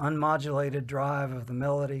 the unmodulated drive of the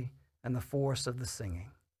melody, and the force of the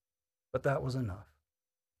singing. But that was enough.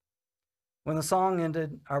 When the song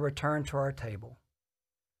ended, I returned to our table.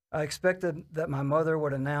 I expected that my mother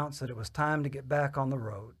would announce that it was time to get back on the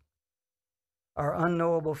road. Our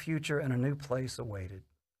unknowable future in a new place awaited.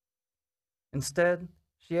 Instead,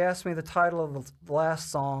 she asked me the title of the last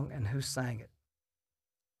song and who sang it.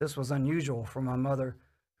 This was unusual for my mother,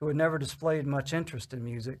 who had never displayed much interest in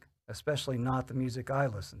music, especially not the music I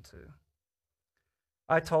listened to.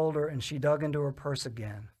 I told her, and she dug into her purse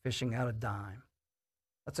again, fishing out a dime.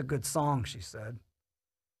 That's a good song, she said,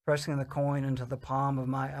 pressing the coin into the palm of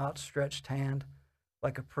my outstretched hand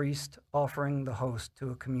like a priest offering the host to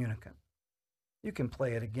a communicant. You can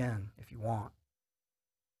play it again if you want.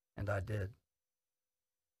 And I did.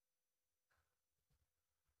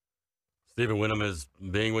 Stephen Wenham is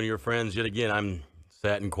being one of your friends yet again. I'm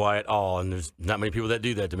sat in quiet awe, and there's not many people that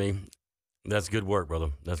do that to me. That's good work, brother.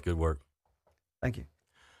 That's good work. Thank you.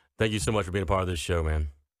 Thank you so much for being a part of this show, man.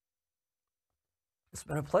 It's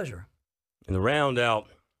been a pleasure. And to round out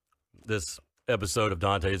this episode of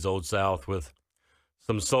Dante's Old South with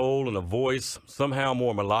some soul and a voice somehow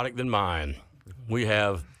more melodic than mine, we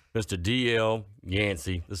have Mr. D.L.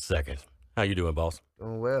 Yancey II. How you doing, boss?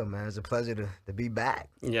 Doing well, man. It's a pleasure to be back.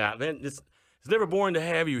 Yeah, man, it's never boring to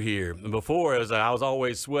have you here. And before, I was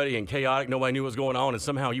always sweaty and chaotic. Nobody knew what was going on, and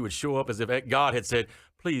somehow you would show up as if God had said,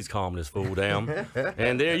 please calm this fool down.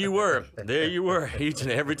 And there you were. There you were each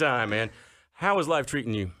and every time, man. How is life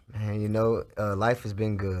treating you? Man, you know, life has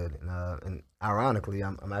been good. And ironically,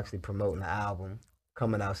 I'm actually promoting an album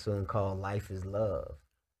coming out soon called Life is Love.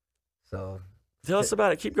 So tell us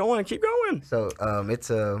about it. Keep going. Keep going. So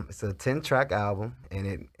it's a 10-track album,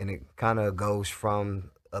 and it kind of goes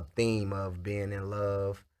from a theme of being in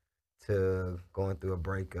love to going through a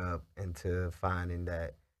breakup and to finding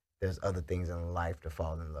that there's other things in life to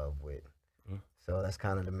fall in love with. Mm-hmm. So that's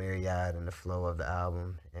kind of the myriad and the flow of the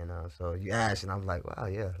album. And so you asked, and I was like, wow,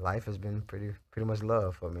 yeah, life has been pretty much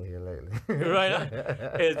love for me here lately. Right.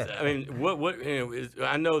 I mean, what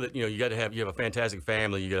I know that you have a fantastic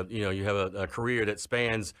family. You have a career that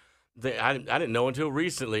spans. I didn't know until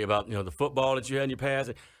recently about the football that you had in your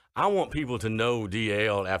past. I want people to know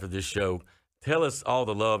DL after this show. Tell us all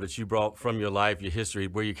the love that you brought from your life, your history,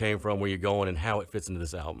 where you came from, where you're going, and how it fits into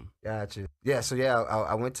this album. Gotcha. Yeah, so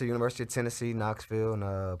I went to University of Tennessee, Knoxville,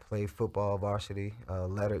 and played football varsity.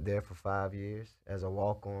 Lettered there for 5 years as a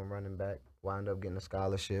walk-on running back. Wound up getting a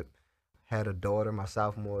scholarship. Had a daughter my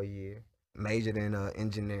sophomore year. Majored in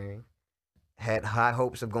engineering. Had high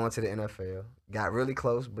hopes of going to the NFL. Got really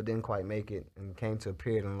close, but didn't quite make it, and came to a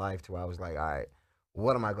period in life to where I was like, all right,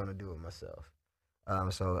 what am I going to do with myself?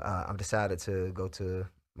 So I've decided to go to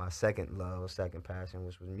my second love, second passion,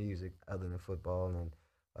 which was music other than football, and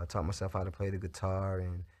taught myself how to play the guitar.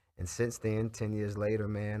 And since then, 10 years later,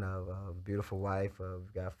 man, I've a beautiful wife.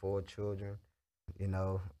 I've got 4 children.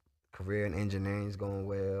 Career in engineering is going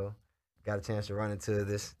well. Got a chance to run into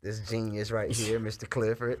this genius right here, Mr.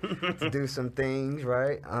 Clifford, to do some things,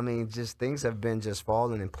 right? I mean, just things have been just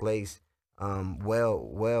falling in place.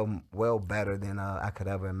 Well better than I could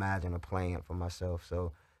ever imagine a plan for myself.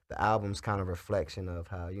 So the album's kind of a reflection of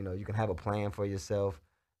how, you can have a plan for yourself,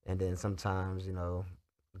 and then sometimes,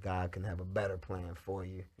 God can have a better plan for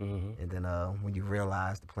you. Mm-hmm. And then when you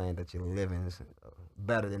realize the plan that you're living is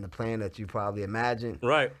better than the plan that you probably imagined.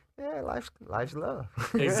 Right. Yeah, life's love.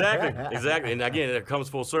 Exactly. And again, it comes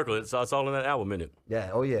full circle. It's all in that album, isn't it? Yeah.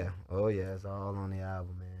 Oh yeah. It's all on the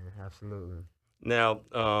album, man. Absolutely. Now,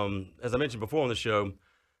 as I mentioned before on the show,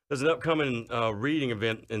 there's an upcoming reading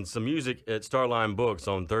event and some music at Starline Books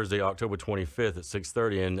on Thursday, October 25th at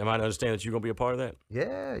 6:30. And am I to understand that you're going to be a part of that?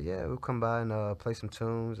 Yeah. We'll come by and play some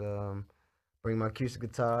tunes, bring my acoustic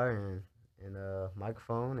guitar and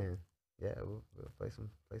microphone, and we'll play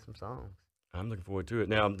some songs. I'm looking forward to it.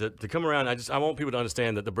 Now, to come around, I want people to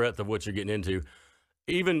understand that the breadth of what you're getting into.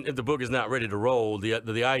 Even if the book is not ready to roll,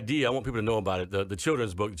 the idea, I want people to know about it, the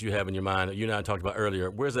children's book that you have in your mind that you and I talked about earlier.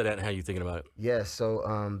 Where's that at and how are you thinking about it? Yeah,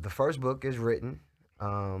 so the first book is written.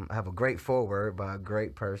 I have a great foreword by a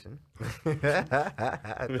great person. throw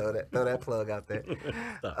that plug out there.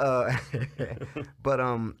 But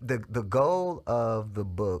the goal of the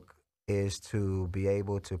book is to be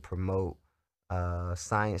able to promote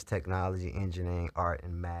science, technology, engineering, art,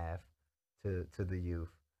 and math to the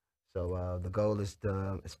youth. So the goal is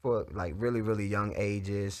it's for like really, really young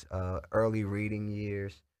ages, early reading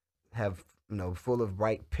years, have full of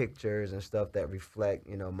bright pictures and stuff that reflect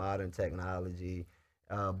modern technology.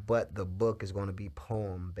 But the book is going to be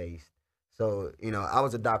poem based. So I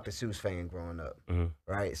was a Dr. Seuss fan growing up,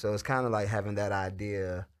 right? So it's kind of like having that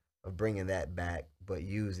idea of bringing that back, but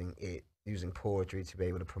using poetry to be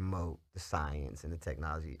able to promote the science and the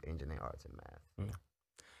technology, engineering, arts, and math.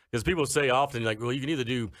 Because people say often, like, well, you can either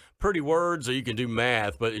do pretty words or you can do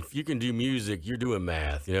math. But if you can do music, you're doing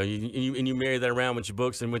math. And you marry that around with your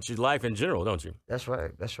books and with your life in general, don't you? That's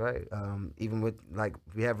right. That's right. Even with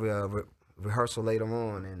we have rehearsal later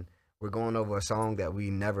on, and we're going over a song that we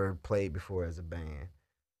never played before as a band.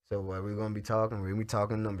 So what we're gonna be talking, we're gonna be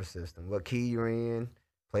talking number system. What key you're in?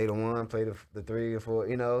 Play the 1, play the 3 or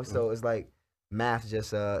 4. So it's like math.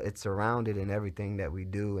 Just it's surrounded in everything that we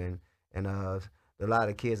do, and a lot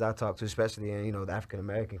of kids I talk to, especially in the African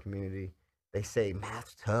American community, they say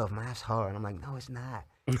math's tough, math's hard. And I'm like, no, it's not.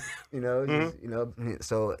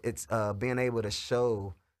 So it's being able to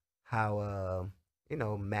show how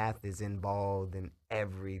math is involved in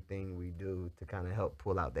everything we do to kind of help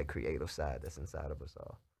pull out that creative side that's inside of us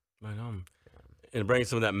all. Right on. And bring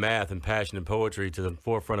some of that math and passion and poetry to the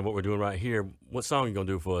forefront of what we're doing right here. What song are you gonna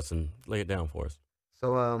do for us and lay it down for us?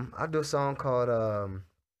 So I'll do a song called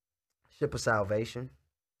Ship of Salvation.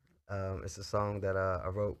 It's a song that I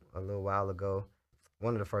wrote a little while ago.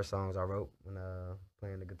 One of the first songs I wrote when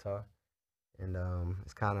playing the guitar. And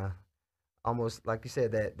it's kind of almost, like you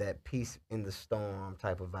said, that peace in the storm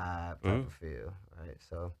type of vibe, type of feel, right?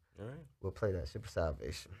 So all right, we'll play that, Ship of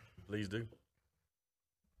Salvation. Please do.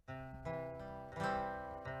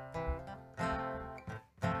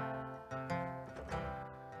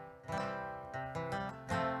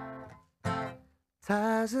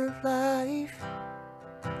 Tides of life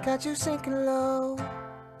got you sinking low,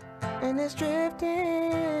 and it's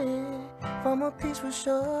drifting from a peaceful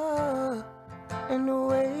shore, and the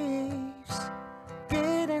waves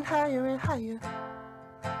getting higher and higher,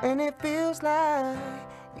 and it feels like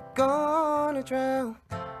you're gonna drown.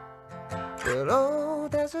 But oh,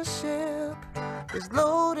 there's a ship that's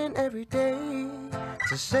loading every day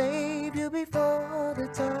to save you before the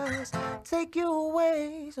tides take you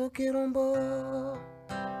away, so get on board.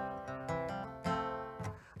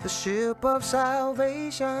 The ship of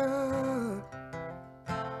salvation,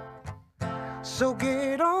 so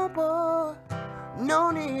get on board. No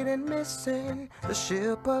need in missing the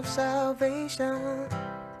ship of salvation.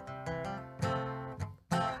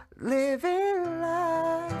 Living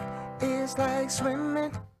life is like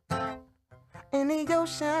swimming in the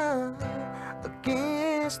ocean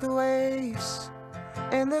against the waves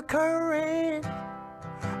and the current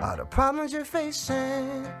are the problems you're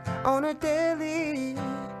facing on a daily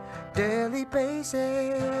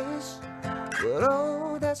basis. But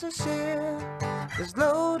oh, that's a ship that's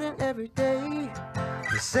loading every day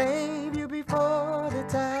to save you before the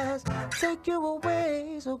tides take you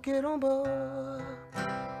away, so get on board.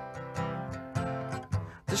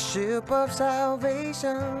 The ship of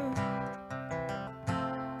salvation,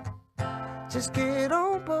 just get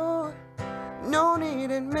on board. No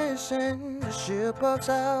need in missing the ship of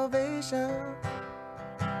salvation.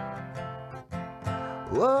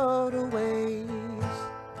 Whoa, the waves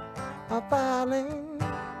are falling,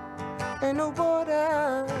 and the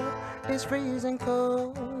water is freezing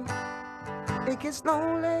cold. It gets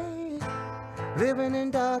lonely living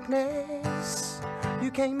in darkness.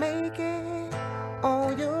 You can't make it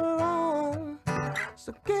on your own,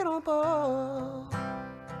 so get on board.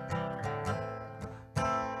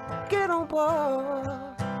 Get on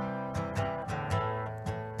board.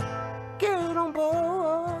 Get on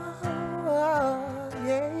board.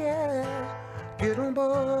 Yeah. Get on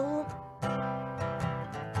board.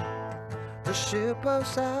 The ship of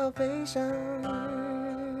salvation.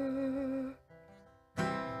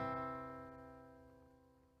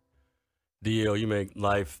 DL, you make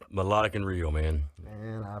life melodic and real, man.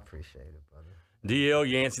 Man, I appreciate it, brother. DL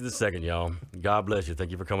Yancey II, y'all. God bless you.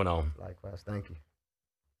 Thank you for coming on. Likewise, thank you.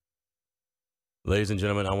 Ladies and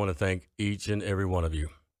gentlemen, I want to thank each and every one of you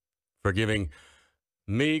for giving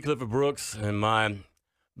me, Clifford Brooks, and my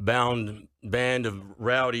band of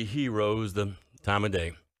rowdy heroes the time of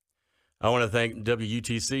day. I want to thank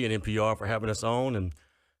WUTC and NPR for having us on and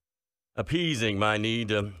appeasing my need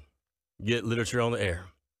to get literature on the air.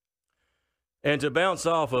 And to bounce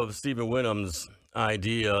off of Stephen Wenham's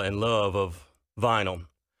idea and love of vinyl,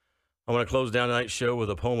 I want to close down tonight's show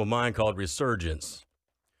with a poem of mine called Resurgence,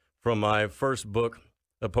 from my first book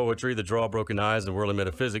of poetry, The Draw Broken Eyes and Worldly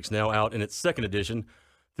Metaphysics, now out in its second edition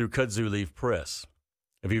through Kudzu Leaf Press.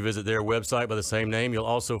 If you visit their website by the same name, you'll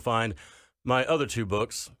also find my other two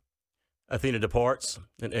books, Athena Departs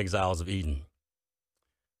and Exiles of Eden.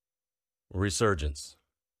 Resurgence.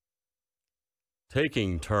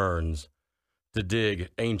 Taking turns to dig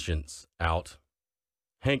ancients out.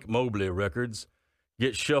 Hank Mobley records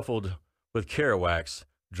get shuffled with Kerouac's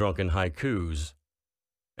drunken haikus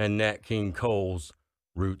and Nat King Cole's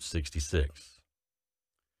Route 66.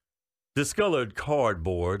 Discolored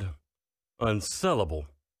cardboard, unsellable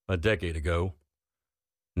a decade ago,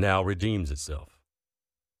 now redeems itself.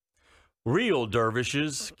 Real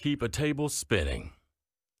dervishes keep a table spinning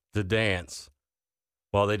to dance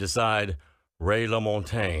while they decide Ray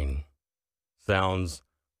LaMontagne sounds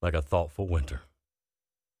like a thoughtful winter.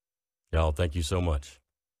 Y'all, thank you so much,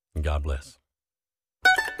 and God bless.